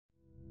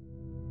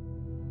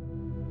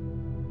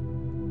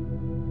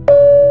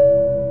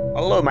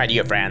Hello my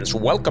dear friends,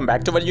 welcome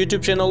back to our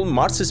YouTube channel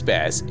Mars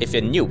Space. If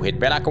you're new, hit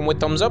bell icon with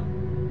thumbs up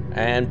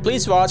and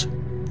please watch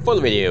full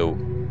video.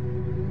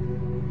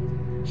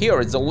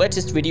 Here is the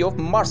latest video of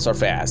Mars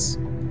surface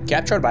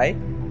captured by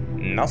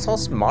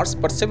NASA's Mars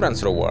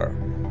Perseverance rover.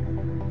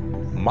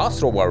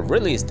 Mars rover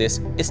released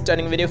this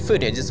stunning video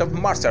footages of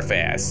Mars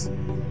surface.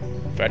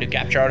 Video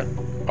captured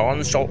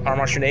on Solar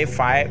Martian Day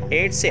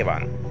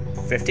 587,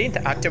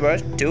 15th October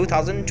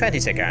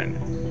 2022.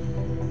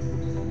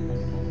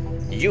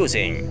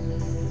 Using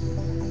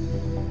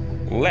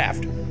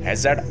left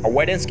hazard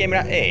avoidance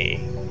camera A,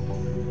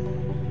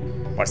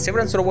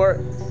 Perseverance rover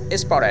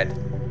spotted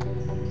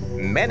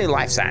many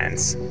life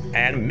signs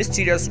and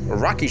mysterious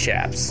rocky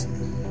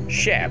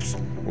shapes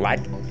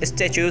like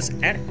statues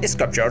and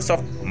sculptures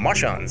of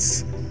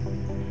Martians.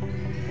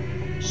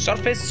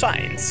 Surface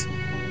science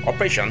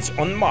operations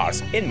on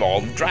Mars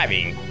involve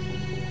driving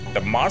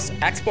the Mars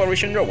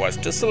exploration rovers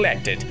to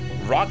selected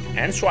rock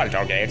and soil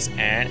targets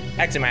and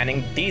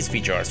examining these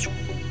features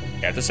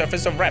at the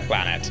surface of Red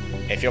Planet.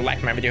 If you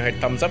liked my video, hit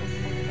thumbs up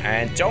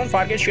and don't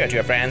forget to share to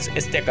your friends.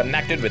 Stay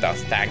connected with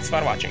us. Thanks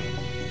for watching.